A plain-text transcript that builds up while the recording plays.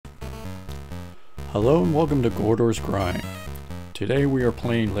Hello and welcome to Gordor's Grind. Today we are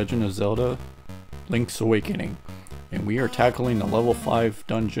playing Legend of Zelda Link's Awakening, and we are tackling the level 5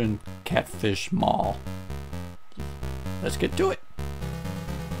 dungeon Catfish Mall. Let's get to it!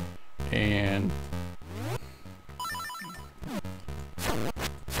 And...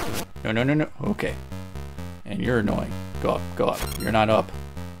 No. Okay. And you're annoying. Go up. You're not up.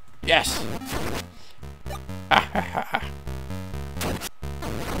 Yes! Ha ha ha.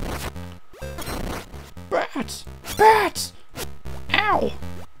 Bats! Bats! Ow!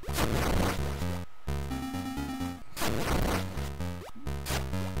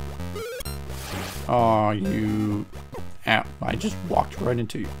 Aw, you... Ow, I just walked right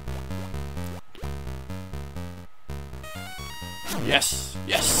into you. Yes!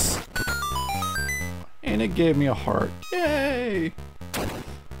 Yes! And it gave me a heart. Yay!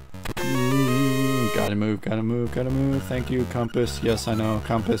 Gotta move. Thank you, compass. Yes, I know.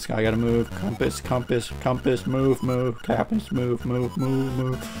 Compass, I gotta move. Compass, move. Compass, move.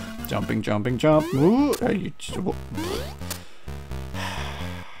 Jumping, jump. Move. The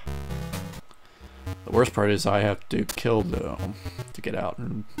worst part is I have to kill them to get out.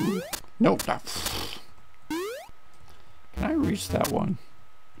 No, not. Can I reach that one?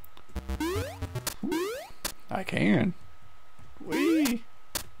 I can. Whee!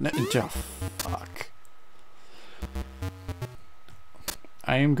 Fuck.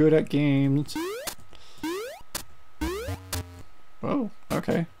 I am good at games. Oh,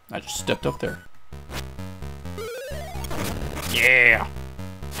 okay. I just stepped up there. Yeah!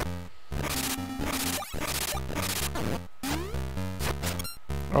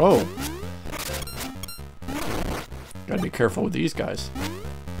 Oh! Gotta be careful with these guys.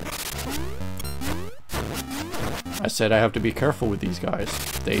 I said I have to be careful with these guys.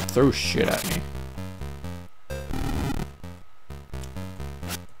 They throw shit at me.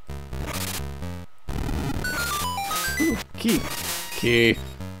 Ooh, key.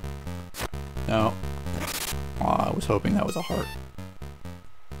 No. Aw, I was hoping that was a heart.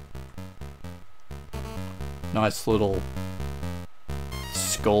 Nice little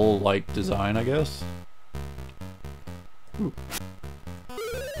skull-like design, I guess. Ooh.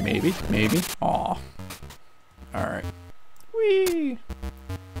 Maybe. Aw. Alright. Whee!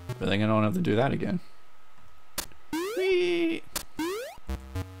 But then I don't have to do that again. Whee!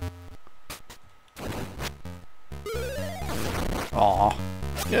 Aw.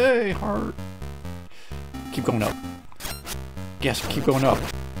 Yay, heart. Keep going up. Yes, keep going up.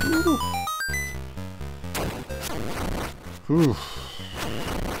 Whew.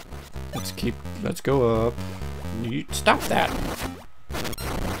 Let's go up. Stop that!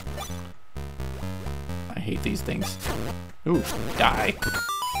 I hate these things. Ooh, die.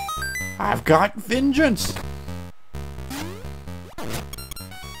 I've got vengeance!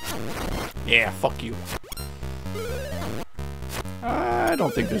 Yeah, fuck you. I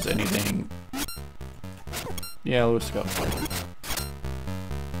don't think there's anything. Yeah, let's go.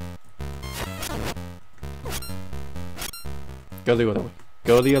 Go the other way.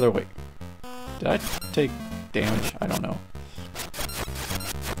 Go the other way. Did I take damage? I don't know.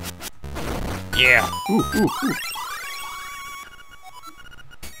 Yeah! Ooh.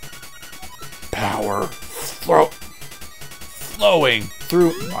 Power flowing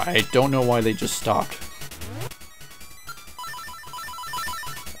through. I don't know why they just stopped.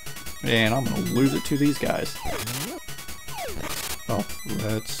 Man, I'm gonna lose it to these guys. Oh,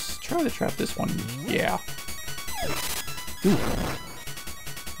 let's try to trap this one. Yeah. Ooh.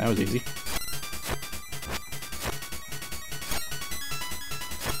 That was easy.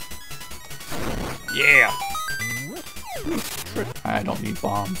 Yeah! I don't need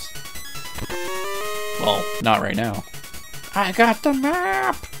bombs. Well, not right now. I got the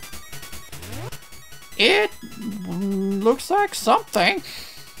map! It looks like something.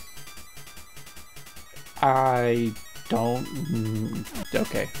 I don't...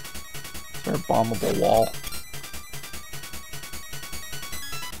 Okay. Is there a bombable wall?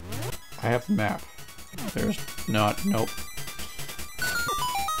 I have the map. There's not... Nope.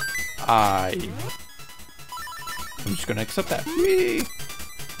 I'm just gonna accept that. Whee!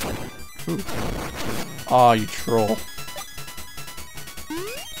 Aw, you troll.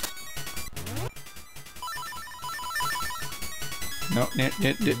 No,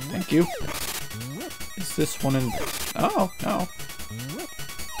 thank you. Is this one in... Oh, no.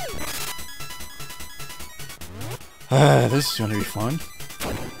 This is gonna be fun.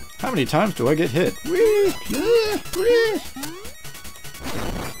 How many times do I get hit? Whee!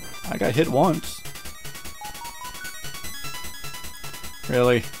 I got hit once.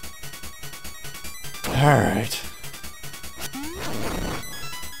 Really? Alright.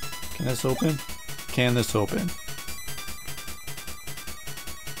 Can this open? can this open?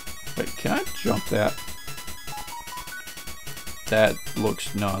 Wait, can I jump that? That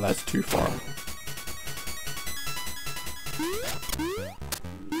looks... no, that's too far.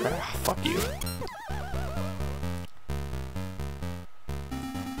 Ah, fuck you.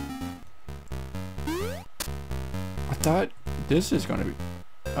 I thought this is gonna be...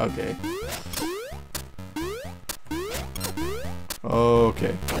 okay.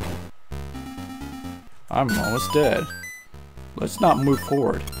 Okay. I'm almost dead. Let's not move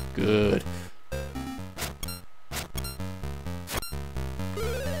forward. Good.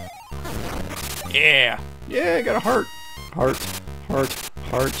 Yeah! Yeah, I got a heart! Heart, heart,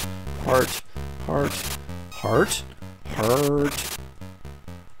 heart, heart, heart, heart, heart,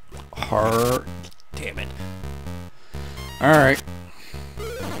 heart. Damn it. Alright.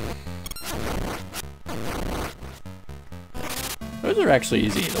 Those are actually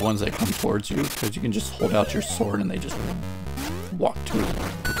easy, the ones that come towards you, because you can just hold out your sword and they just walk to it.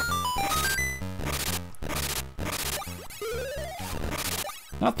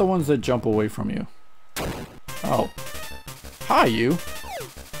 Not the ones that jump away from you. Oh. Hi, you.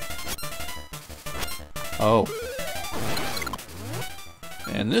 Oh.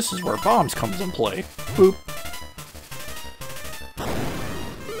 And this is where bombs comes in play. Boop.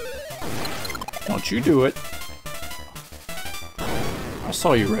 Don't you do it. I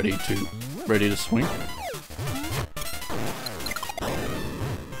saw you ready to swing.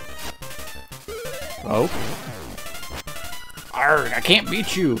 Oh. Arrgh, I can't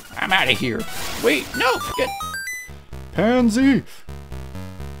beat you. I'm out of here. Wait, no, get... Pansy!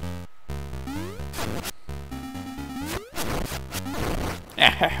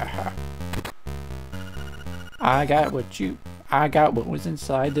 I got what was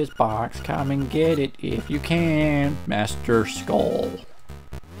inside this box. Come and get it if you can. Master Skull.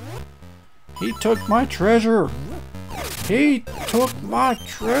 He took my treasure. He took my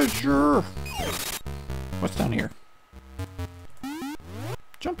treasure. What's down here?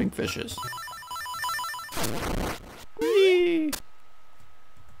 Jumping fishes. Whee!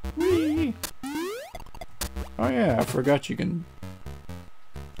 Whee! Oh yeah, I forgot you can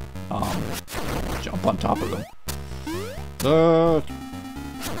jump on top of them.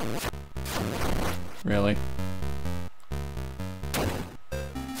 Really?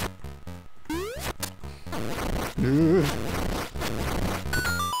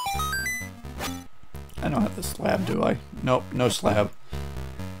 I don't have the slab, do I? Nope, no slab.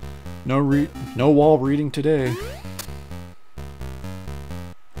 No wall reading today.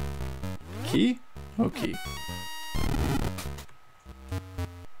 Key? No key.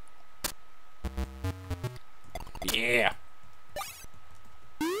 Yeah.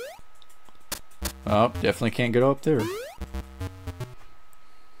 Oh, definitely can't get up there.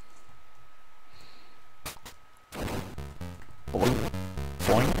 Boing.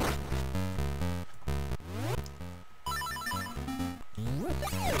 Boing.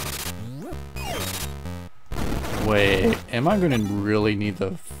 Wait, am I gonna really need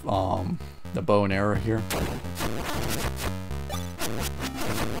the bow and arrow here?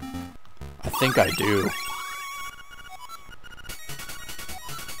 I think I do.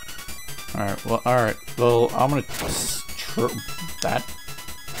 Alright, well, I'm gonna that.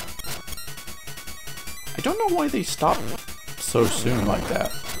 I don't know why they stopped so soon like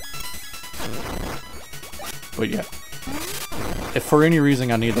that. But yeah. If for any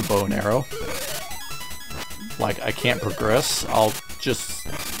reason I need the bow and arrow, like I can't progress, I'll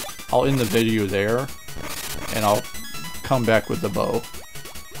end the video there, and I'll come back with the bow.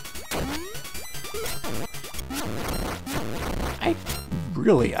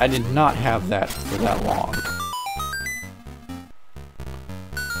 I did not have that for that long.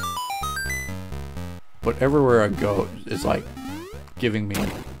 But everywhere I go, it's like giving me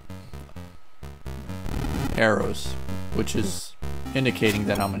arrows, which is indicating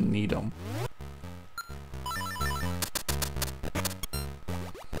that I'm gonna need them.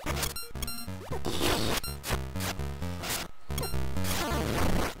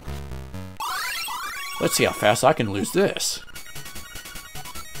 Let's see how fast I can lose this.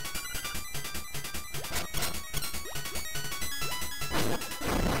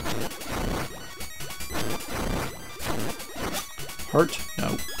 Heart?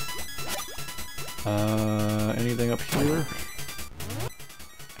 No. Anything up here?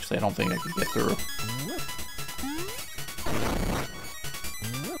 Actually, I don't think I can get through.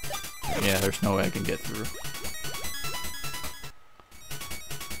 Yeah, there's no way I can get through.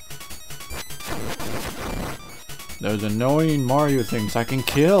 Those annoying Mario things I can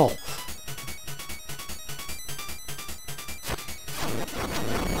kill.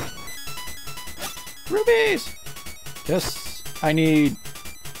 Rubies! Yes, I need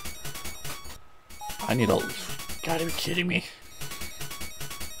a... Gotta be kidding me.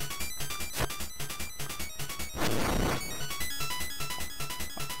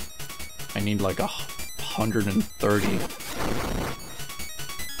 I need like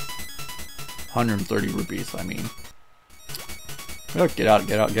 130 rupees, I mean. Oh, get out,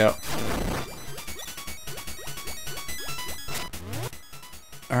 get out, get out.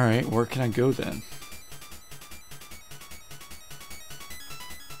 Alright, where can I go then?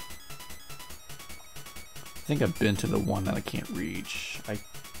 I think I've been to the one that I can't reach.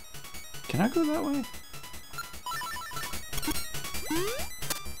 Can I go that way?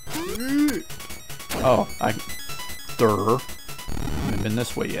 Oh, I haven't been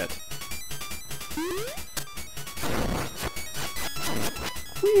this way yet.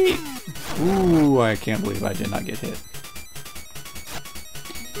 Whee! Ooh, I can't believe I did not get hit.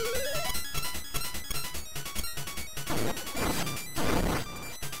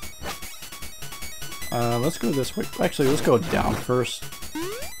 Let's go this way. Actually, let's go down first.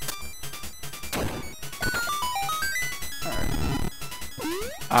 Alright.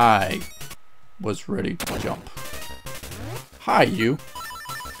 I was ready to jump. Hi, you.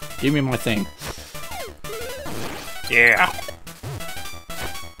 Give me my thing. Yeah.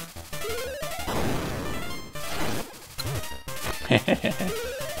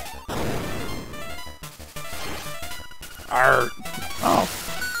 Arr. Oh.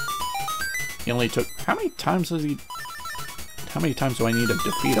 He only took... How many times does he... How many times do I need to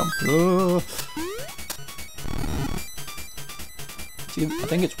defeat him? See, I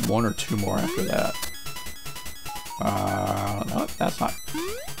think it's one or two more after that. No, that's not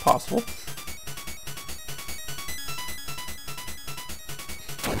possible.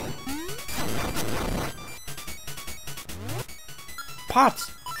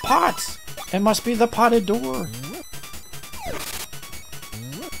 Pots! Pots! It must be the potted door.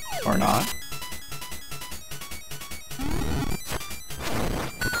 Or not.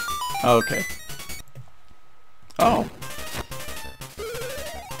 Okay. Oh.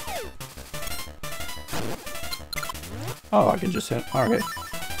 Oh, I can just hit. Alright.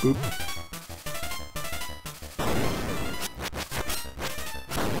 Boop.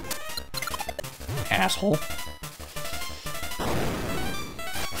 Asshole.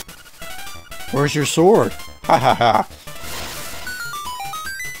 Where's your sword? Ha ha ha.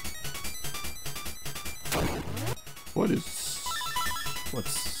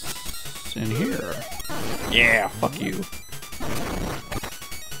 What's in here? Yeah, fuck you.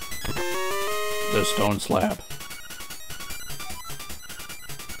 The stone slab.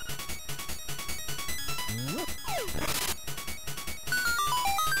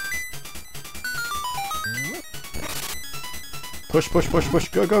 Push, push, push, push.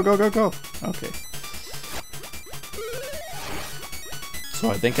 Go, go, go, go, go. Okay. So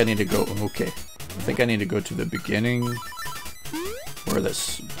I think I need to go... Okay. I think I need to go to the beginning where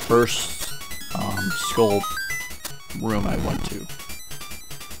this first skull room I went to.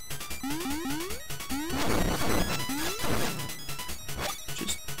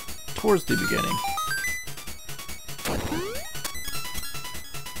 Just towards the beginning.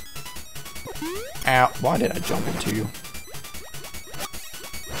 Ow, why did I jump into you?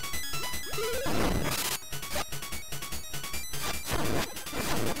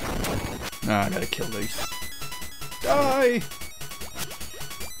 I gotta kill these. Die!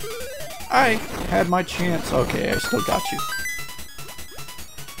 I had my chance. Okay, I still got you.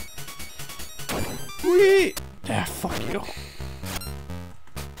 Whee! Ah, fuck you.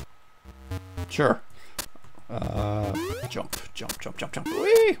 Sure. Jump, jump, jump, jump, jump.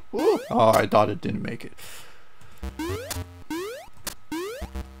 Whee! Woo! Oh, I thought it didn't make it.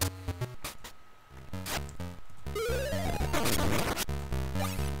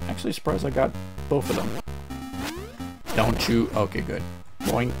 Actually surprised I got both of them. Don't you? Okay, good.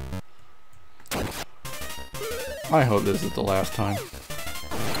 Boing. I hope this is the last time.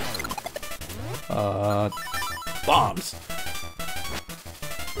 Bombs.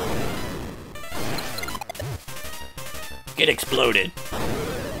 Get exploded.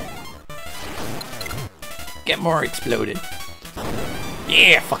 Get more exploded.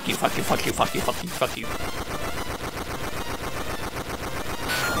 Yeah, fuck you, fuck you, fuck you, fuck you, fuck you, fuck you.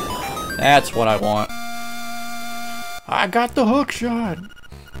 That's what I want. I got the hook shot.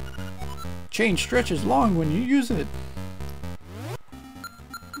 Chain stretches long when you use it.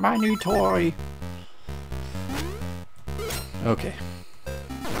 My new toy. Okay.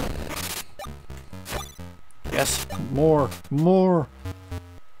 Yes, more, more.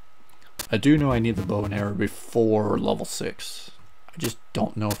 I do know I need the bow and arrow before level 6. I just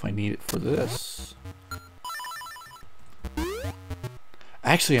don't know if I need it for this.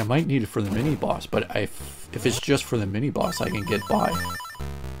 Actually, I might need it for the mini boss, but if it's just for the mini boss, I can get by.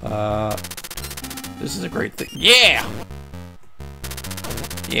 This is a great thing. Yeah!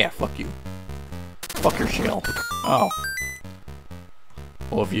 Yeah, fuck you. Fuck your shell. Oh.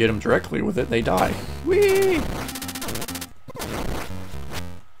 Well, if you hit them directly with it, they die. Whee!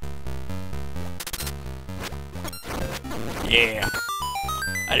 Yeah.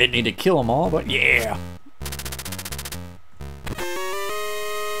 I didn't need to kill them all, but yeah.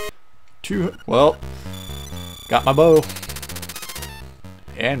 Well, got my bow.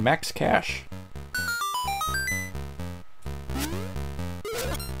 And max cash.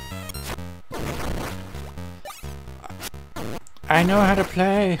 I know how to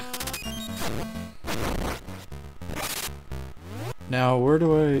play. Now, where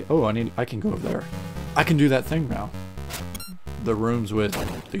do I... Oh, I can go over there. I can do that thing now. The rooms with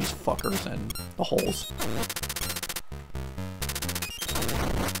these fuckers and the holes.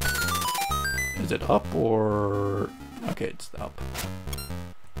 Is it up or... Okay, it's up.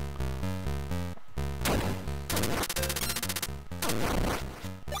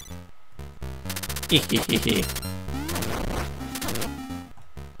 Hehehehe.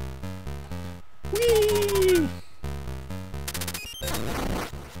 Whee!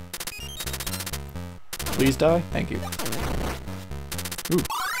 Please die? Thank you. Ooh.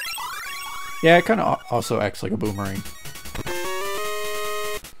 Yeah, it kind of also acts like a boomerang.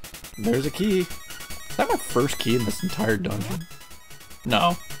 There's a key. Is that my first key in this entire dungeon?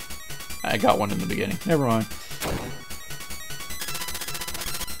 No. I got one in the beginning. Never mind.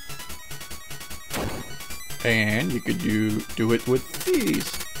 And you could do it with these.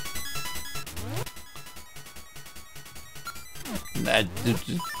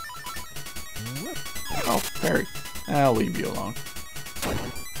 Oh, Perry. I'll leave you alone.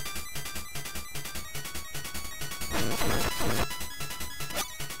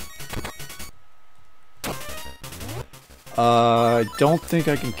 I don't think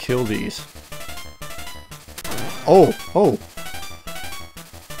I can kill these. Oh, oh.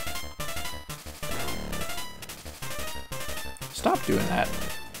 Stop doing that.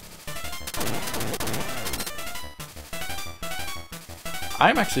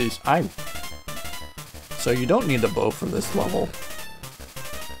 So you don't need the bow for this level.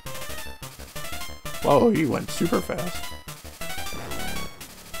 Whoa, he went super fast.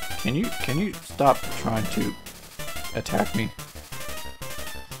 Can you stop trying to attack me?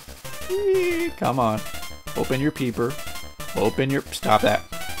 Eee, come on. Open your peeper. Open your... Stop that.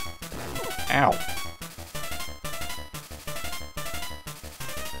 Ow.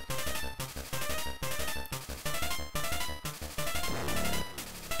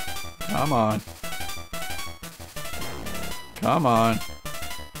 Come on. Come on.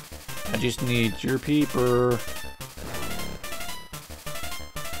 I just need your peeper.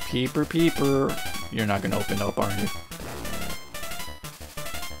 Peeper, peeper. You're not gonna open up, aren't you?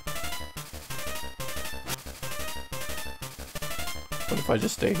 What if I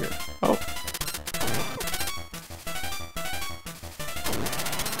just stay here? Oh.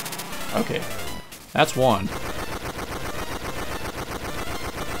 Okay. That's one.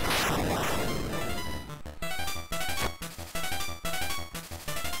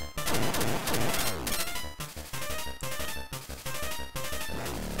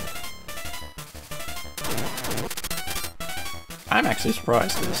 I'm actually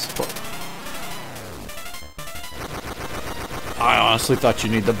surprised at this. I honestly thought you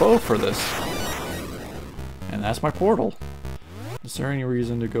need the bow for this. And that's my portal. Is there any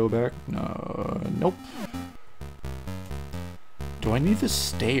reason to go back? No, nope. Do I need the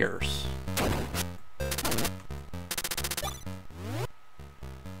stairs?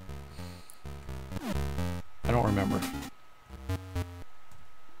 I don't remember.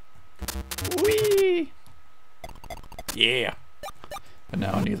 Whee! Yeah. But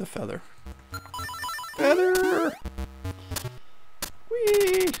now I need the feather. Feather!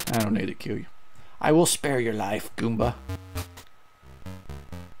 Whee! I don't need to kill you. I will spare your life, Goomba.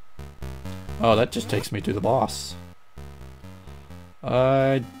 Oh, that just takes me to the boss.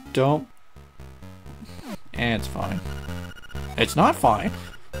 I don't... And it's fine. It's not fine.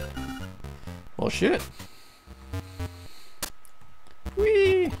 Well, shit.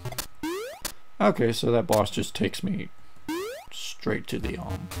 Whee! Okay, so that boss just takes me straight to the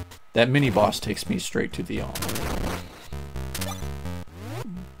that mini boss takes me straight to the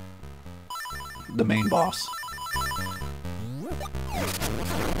main boss.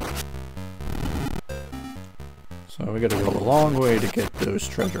 So we gotta go a long way to get those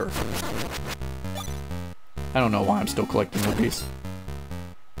treasure. I don't know why I'm still collecting rupees.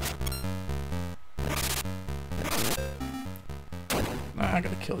 I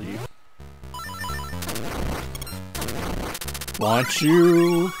gotta kill you. Want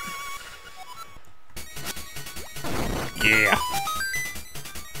you? Yeah.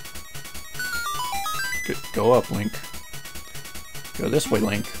 Go up, Link. Go this way,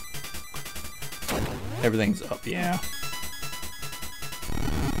 Link. Everything's up, yeah.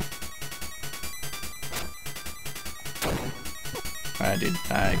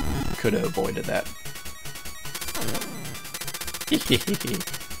 I could have avoided that.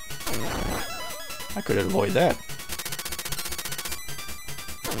 I could have avoided that.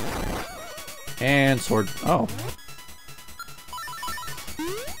 And sword. Oh.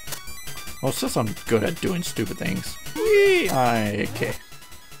 Well, since I'm good at doing stupid things. Okay.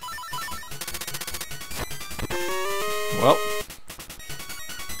 Well,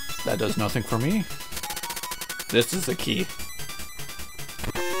 that does nothing for me. This is the key.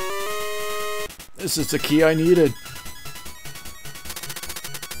 This is the key I needed.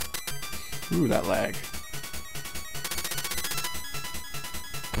 Ooh, that lag.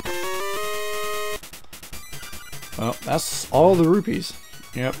 Well, that's all the rupees.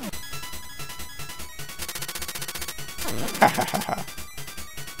 Yep. Ha ha ha ha.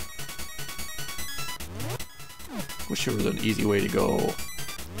 Wish there was an easy way to go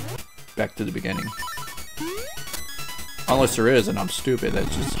back to the beginning. Unless there is and I'm stupid,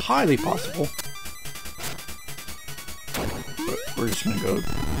 that's just highly possible. But we're just gonna go.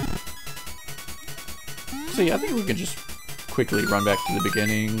 See, I think we can just quickly run back to the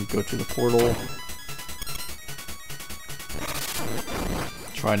beginning, go to the portal.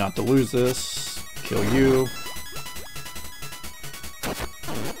 Try not to lose this. Kill you.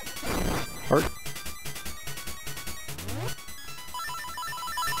 Heart.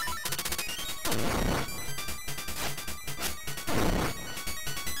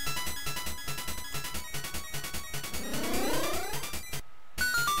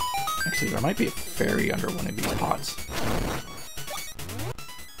 Actually, there might be a fairy under one of these pots.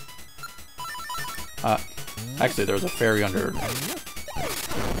 Actually, there's a fairy under...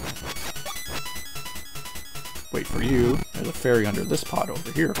 Wait for you. There's a fairy under this pot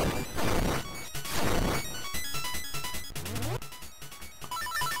over here.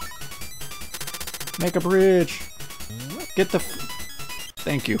 Make a bridge! Get the...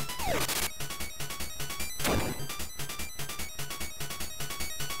 Thank you.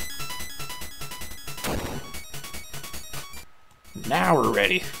 Now we're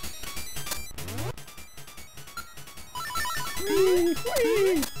ready. Whee,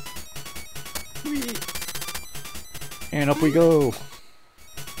 whee, whee. And up we go.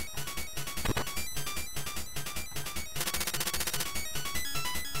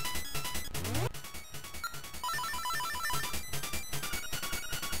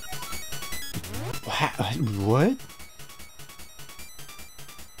 What?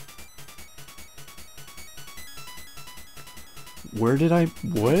 Where did I...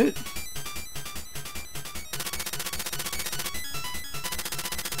 What?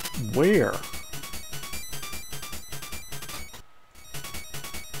 Where?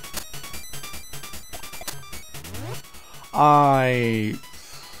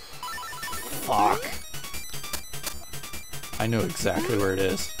 Fuck. I know exactly where it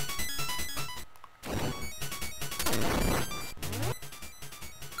is.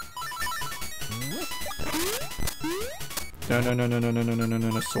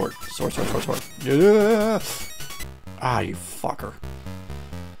 No, sword. Sword. Yeah. Ah, you fucker.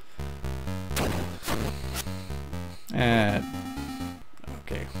 And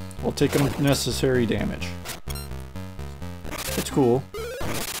okay, we'll take unnecessary damage. It's cool.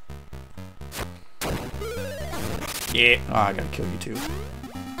 Yeah. Oh, I gotta kill you too.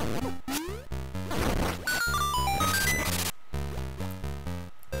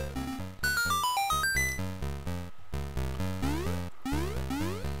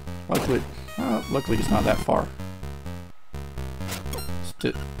 Luckily it's not that far.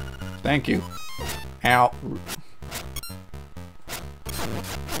 Thank you. Ow.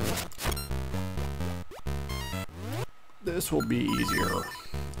 This will be easier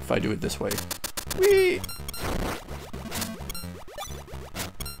if I do it this way. Whee!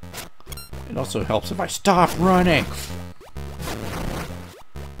 It also helps if I stop running.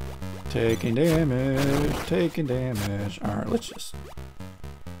 Taking damage, taking damage. Alright, let's just...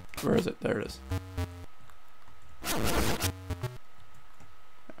 Where is it? There it is.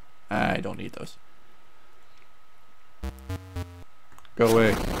 I don't need those. Go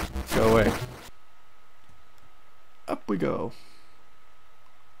away. Go away. Up we go.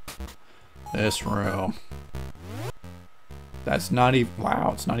 This room. That's not even...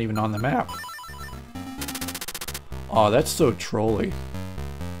 Wow, it's not even on the map. Oh, that's so trolly.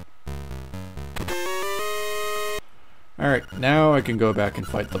 Alright, now I can go back and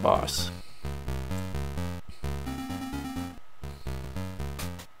fight the boss.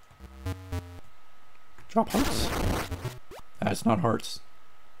 Drop hearts? That's not hearts.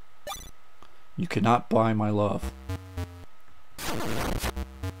 You cannot buy my love.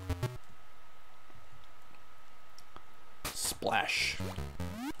 Splash.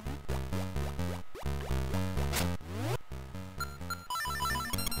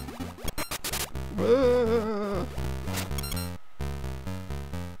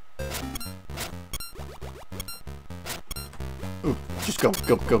 Ooh, just go,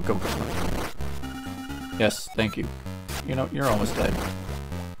 go, go, go, go. Yes, thank you. You know, you're almost dead.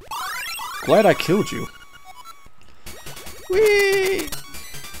 Glad I killed you. Whee!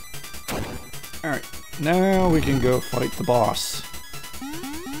 Alright, now we can go fight the boss.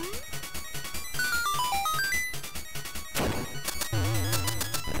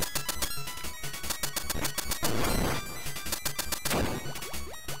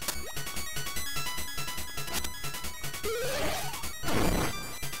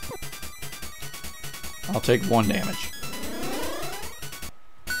 I'll take 1 damage.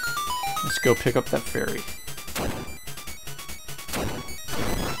 Let's go pick up that fairy.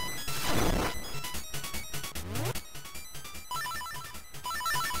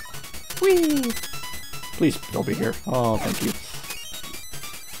 Whee! Please don't be here. Oh, thank you.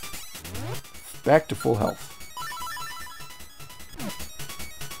 Back to full health.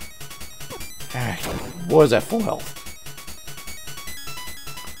 Was at full health.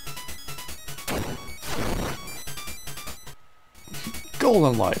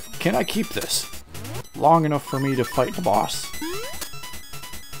 Golden life. Can I keep this long enough for me to fight the boss?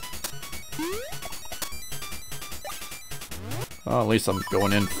 Well, at least I'm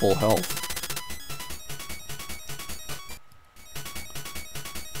going in full health.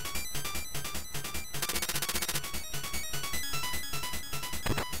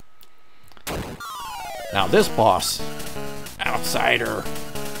 Now this boss, outsider.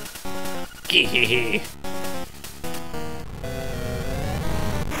 Gehehe.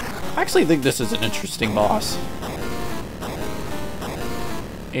 I actually think this is an interesting boss.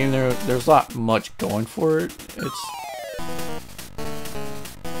 Even though there's not much going for it, it's...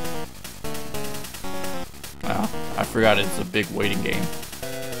 Well, I forgot it's a big waiting game.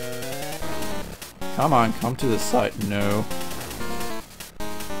 Come on, come to the side. No.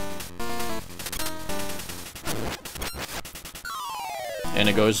 And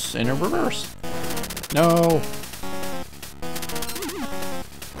it goes in a reverse. No.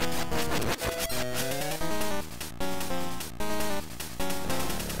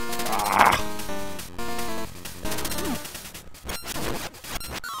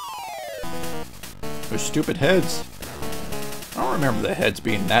 Those stupid heads. I don't remember the heads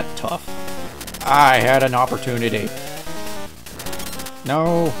being that tough. I had an opportunity.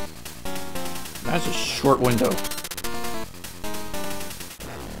 No. That's a short window.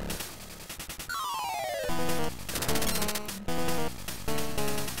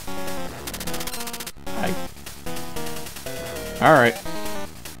 Alright.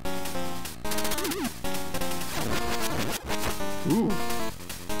 Ooh.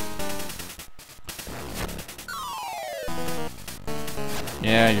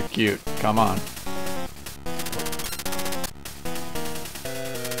 Yeah, you're cute. Come on.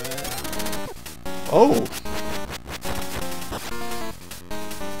 Oh!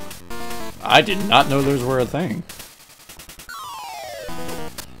 I did not know those were a thing.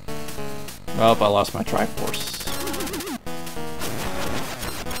 Well, I lost my Triforce.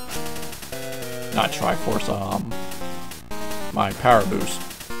 Not Triforce, my power boost.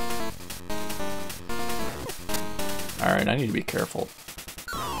 Alright, I need to be careful.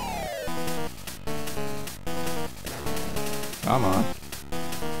 Come on.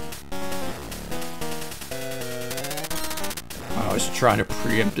 I was trying to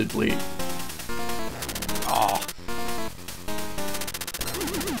preemptively... Oh.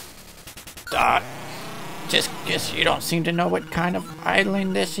 Just you don't seem to know what kind of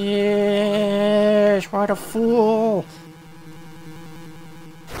idling this is. What a fool.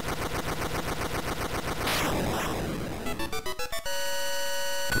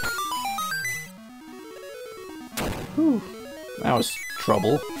 Whew. That was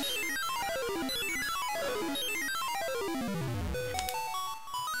trouble.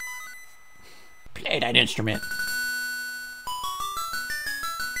 Play that instrument.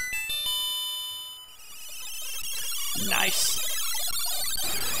 Nice.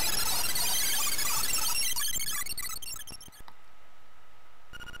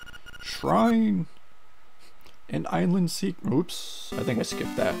 Shrine. An island seek. Oops. I think I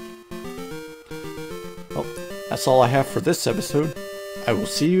skipped that. Oh. That's all I have for this episode. I will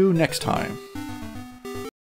see you next time.